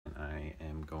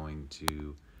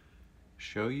to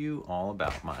show you all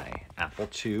about my Apple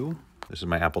II. This is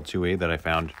my Apple IIe that I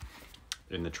found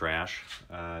in the trash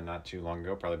not too long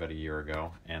ago, probably about a year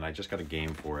ago, and I just got a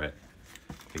game for it.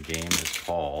 The game is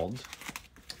called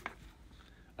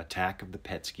Attack of the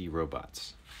Petsky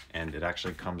Robots, and it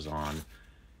actually comes on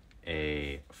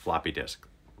a floppy disk.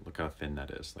 Look how thin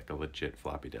that is, like a legit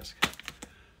floppy disk.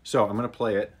 So I'm going to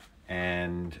play it,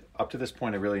 and up to this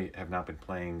point I really have not been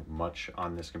playing much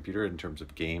on this computer in terms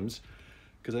of games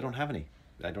because I don't have any.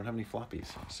 I don't have any floppies.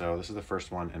 So this is the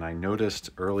first one, and I noticed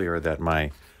earlier that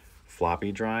my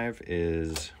floppy drive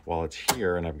is, while it's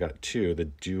here and I've got two,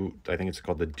 I think it's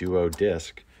called the Duo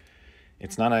disk,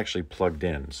 it's not actually plugged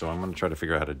in. So I'm going to try to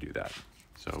figure out how to do that.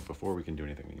 So before we can do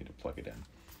anything, we need to plug it in.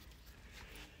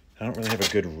 I don't really have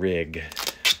a good rig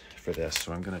for this,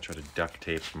 so I'm going to try to duct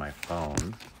tape my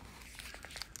phone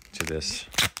to this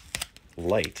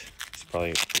light. It's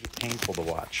probably pretty painful to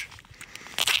watch.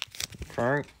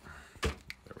 Okay, there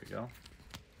we go.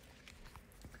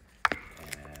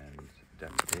 And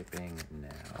duct taping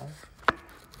now.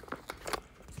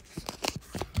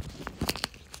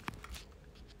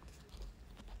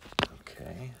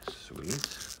 Okay, sweet.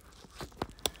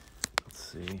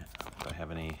 Let's see if I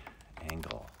have any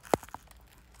angle.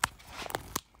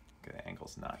 Okay, the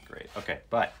angle's not great. Okay,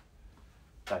 but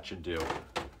that should do.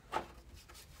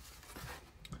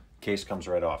 Case comes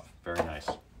right off. Very nice.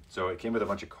 So it came with a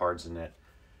bunch of cards in it,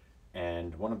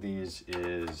 and one of these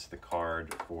is the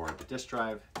card for the disk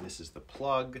drive. This is the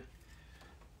plug.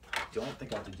 I don't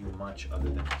think I have to do much other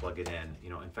than plug it in. You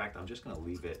know, in fact, I'm just going to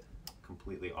leave it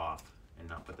completely off and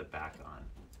not put the back on.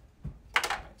 All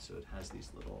right, so it has these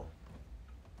little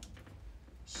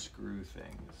screw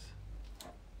things.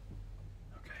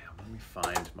 Okay, let me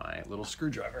find my little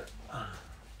screwdriver.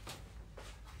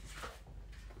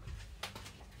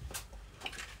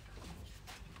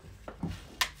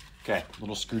 Okay,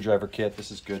 little screwdriver kit.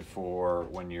 This is good for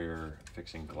when you're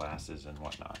fixing glasses and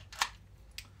whatnot.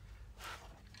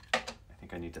 I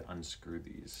think I need to unscrew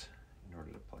these in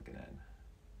order to plug it in.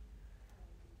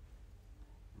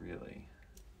 Really?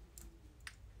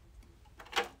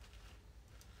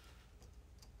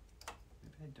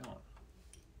 Maybe I don't.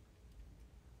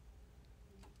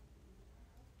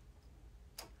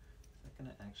 Is that going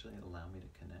to actually allow me to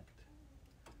connect?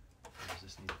 Or does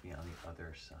this need to be on the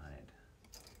other side?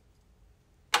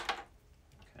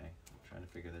 Okay, I'm trying to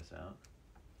figure this out.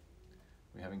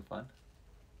 Are we having fun?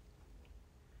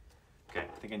 Okay,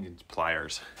 I think I need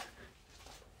pliers.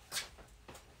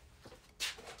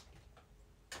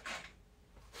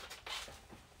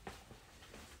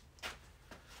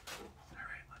 All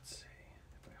right, let's see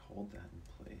if I hold that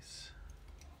in place.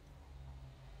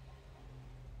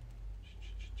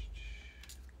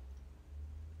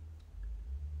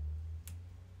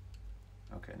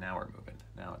 Okay, now we're moving.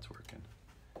 Now it's working.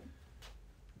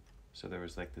 So there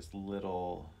was like this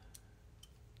little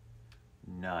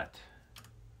nut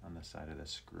on the side of the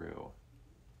screw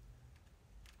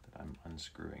that I'm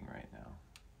unscrewing right now.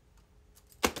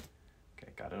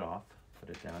 Okay, got it off. Put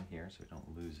it down here so we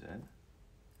don't lose it. And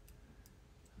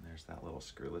there's that little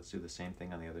screw. Let's do the same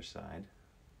thing on the other side.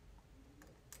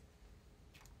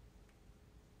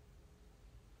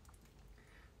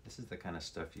 This is the kind of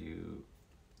stuff you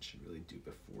should really do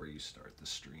before you start the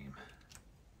stream.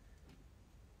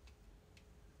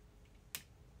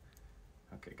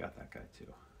 Okay, got that guy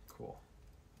too. Cool.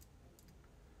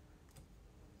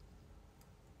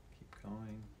 Keep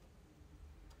going.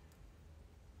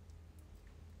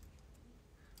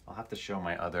 I'll have to show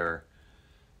my other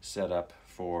setup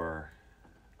for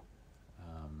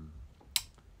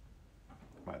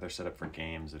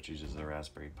games, which uses a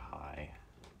Raspberry Pi.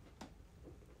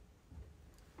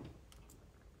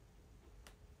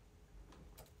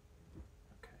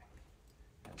 Okay,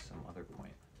 at some other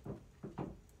point.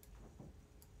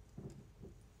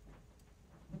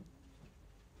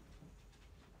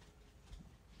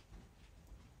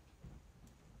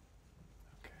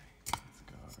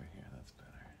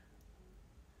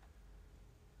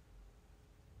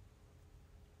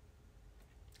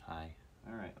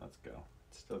 All right, let's go.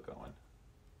 It's still going.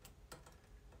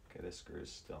 Okay, this screw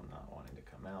is still not wanting to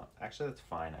come out. Actually, that's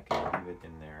fine. I can leave it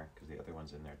in there because the other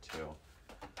one's in there too.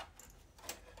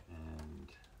 And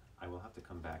I will have to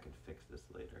come back and fix this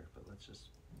later, but let's just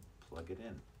plug it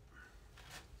in.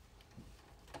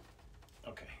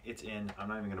 Okay, it's in. I'm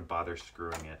not even gonna bother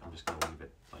screwing it. I'm just gonna leave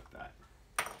it like that.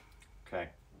 Okay.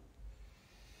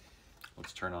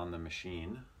 Let's turn on the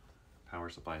machine. Power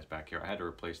supply is back here. I had to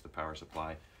replace the power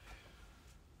supply.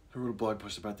 I wrote a blog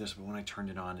post about this, but when I turned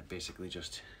it on, it basically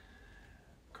just,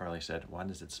 Carly said, why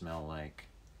does it smell like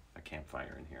a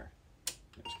campfire in here?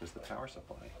 It's because the power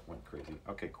supply went crazy.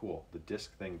 Okay, cool. The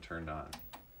disc thing turned on.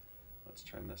 Let's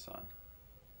turn this on.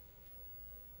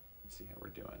 Let's see how we're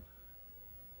doing.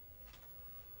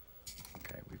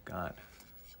 Okay, we've got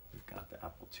the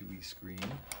Apple IIe screen.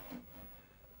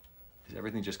 Is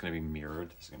everything just going to be mirrored?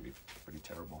 This is going to be pretty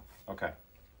terrible. Okay.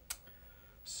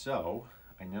 So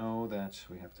I know that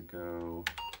we have to go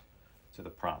to the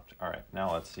prompt. All right,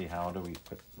 now let's see, how do we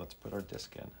let's put our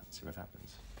disc in. Let's see what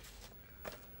happens.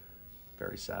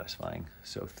 Very satisfying,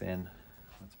 so thin.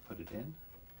 Let's put it in.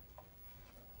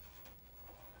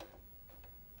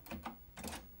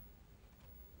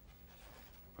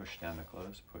 Push down to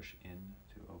close, push in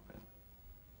to open.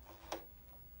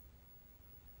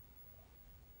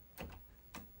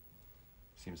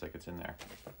 Seems like it's in there.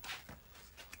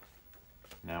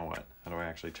 Now what? How do I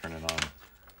actually turn it on?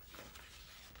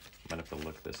 I'm gonna have to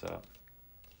look this up.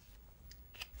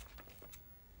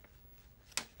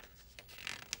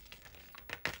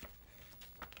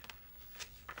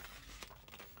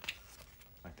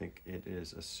 I think it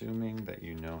is assuming that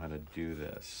you know how to do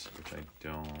this, which I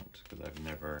don't, because I've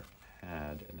never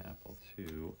had an Apple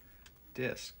II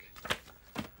disc.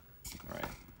 All right,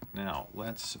 now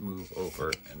let's move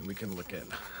over and we can look at,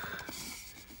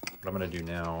 what I'm gonna do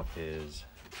now is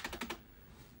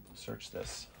search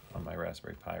this on my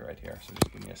Raspberry Pi right here, so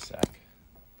just give me a sec.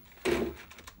 So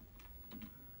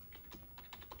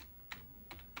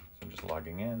I'm just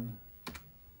logging in.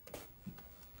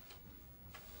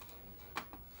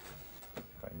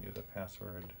 If I knew the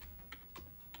password.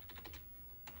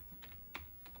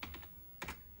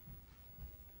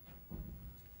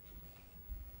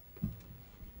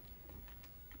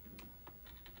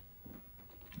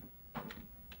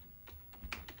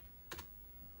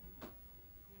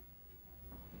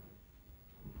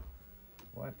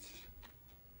 What?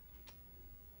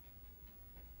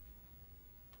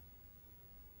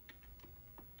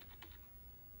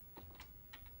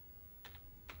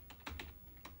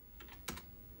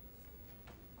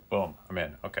 Boom, I'm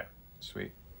in. Okay,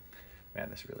 sweet. Man,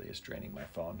 this really is draining my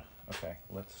phone. Okay,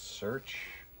 let's search.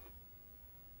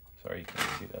 Sorry, you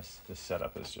can't see this. This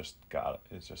setup is just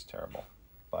terrible.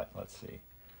 But let's see.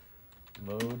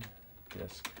 Load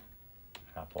disk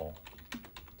Apple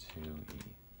IIe.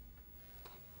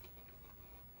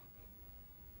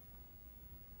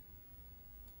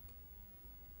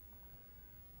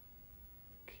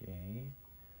 Okay,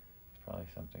 it's probably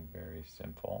something very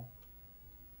simple.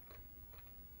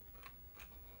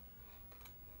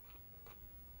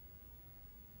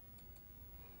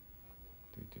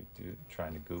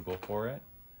 Trying to Google for it.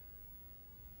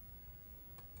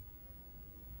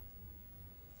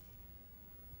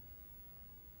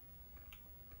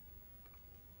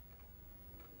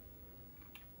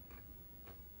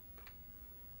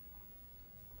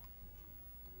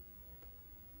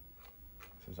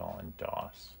 This is all in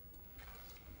DOS.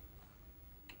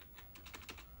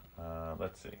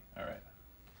 Let's see. All right.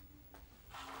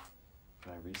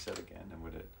 Can I reset again, and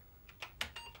would it?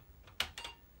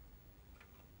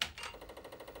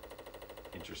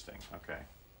 Interesting. Okay.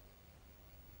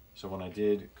 So when I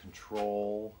did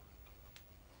Control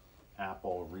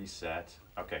Apple reset,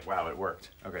 okay, wow, it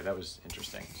worked. Okay, that was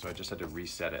interesting. So I just had to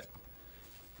reset it.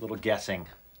 A little guessing.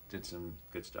 Did some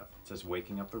good stuff. It says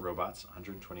waking up the robots,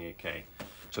 128K.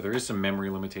 So there is some memory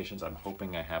limitations. I'm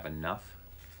hoping I have enough.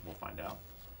 We'll find out.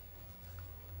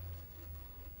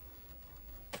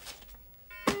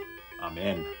 I'm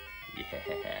in.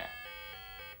 Yeah.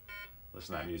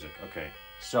 Listen to that music. Okay.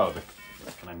 So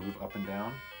can I move up and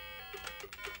down?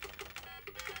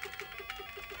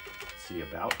 Let's see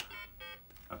about.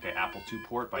 Okay, Apple II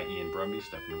port by Ian Brumby,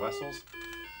 Stephen Wessels.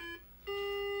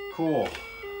 Cool.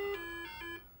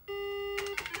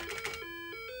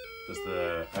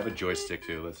 I have a joystick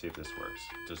too. Let's see if this works.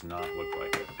 Does not look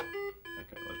like it.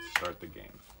 Okay, let's start the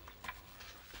game.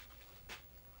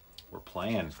 We're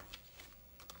playing.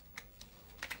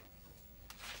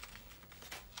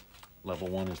 Level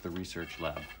 1 is the research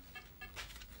lab.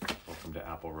 Welcome to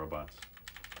Apple Robots.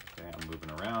 Okay, I'm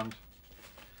moving around.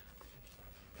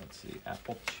 Let's see,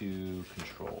 Apple II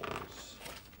controls.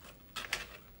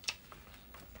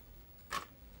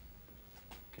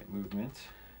 Okay, movement.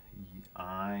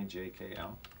 I, J, K,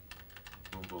 L.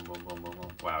 Boom, boom, boom, boom, boom,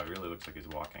 boom. Wow, it really looks like he's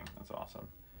walking. That's awesome.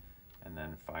 And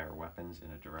then fire weapons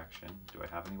in a direction. Do I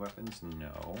have any weapons?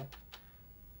 No.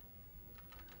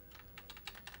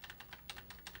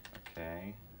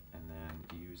 Okay, and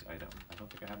then use item. I don't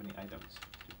think I have any items.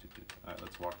 All right,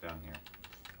 let's walk down here.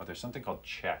 Oh, there's something called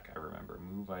check, I remember.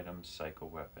 Move items, cycle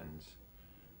weapons,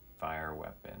 fire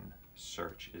weapon,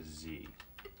 search is Z.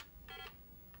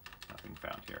 Nothing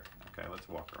found here. Okay, let's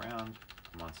walk around.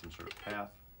 I'm on some sort of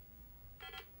path.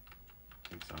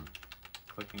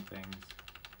 clicking things.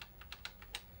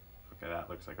 Okay, that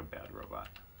looks like a bad robot.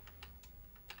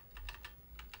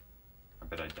 I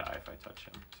bet I die if I touch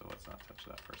him, so let's not touch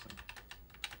that person.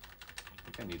 I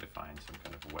think I need to find some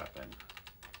kind of weapon.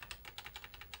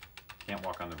 Can't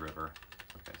walk on the river.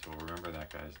 Okay, so we'll remember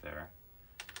that guy's there.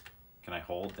 Can I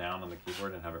hold down on the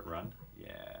keyboard and have it run?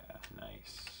 Yeah,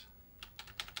 nice.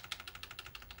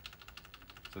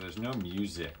 So there's no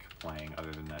music playing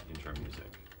other than that intro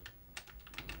music.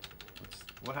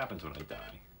 What happens when I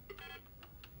die?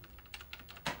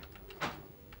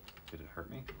 Did it hurt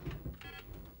me?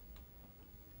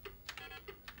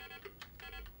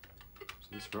 So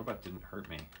this robot didn't hurt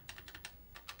me.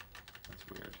 That's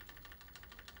weird.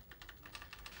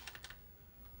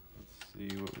 Let's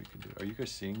see what we can do. Are you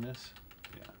guys seeing this?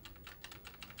 Yeah.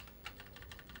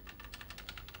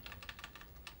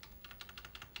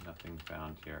 Nothing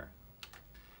found here.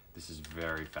 This is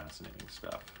very fascinating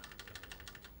stuff.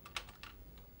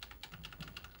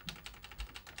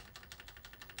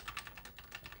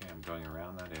 Okay, I'm going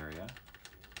around that area.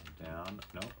 I'm down.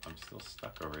 Nope, I'm still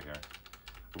stuck over here.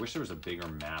 I wish there was a bigger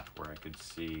map where I could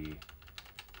see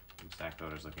exactly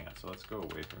what I was looking at. So let's go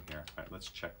away from here. All right, let's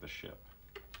check the ship.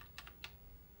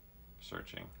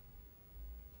 Searching.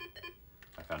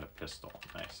 I found a pistol.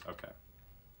 Nice, okay.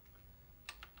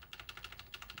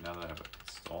 Now that I have a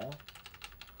pistol,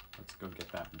 let's go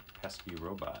get that pesky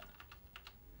robot.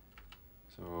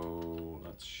 So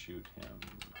let's shoot him.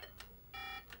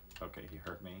 Okay, he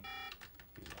hurt me.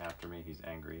 He's after me, he's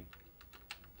angry.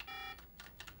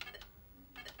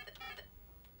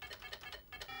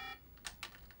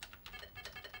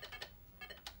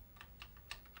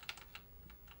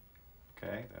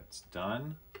 Okay, that's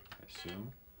done, I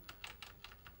assume.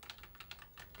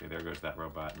 Okay, there goes that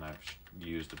robot, and I've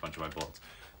used a bunch of my bullets.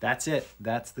 That's it.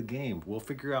 That's the game. We'll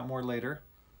figure out more later.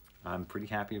 I'm pretty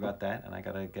happy about that, and I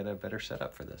gotta get a better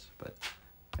setup for this. But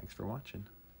thanks for watching.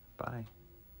 Bye.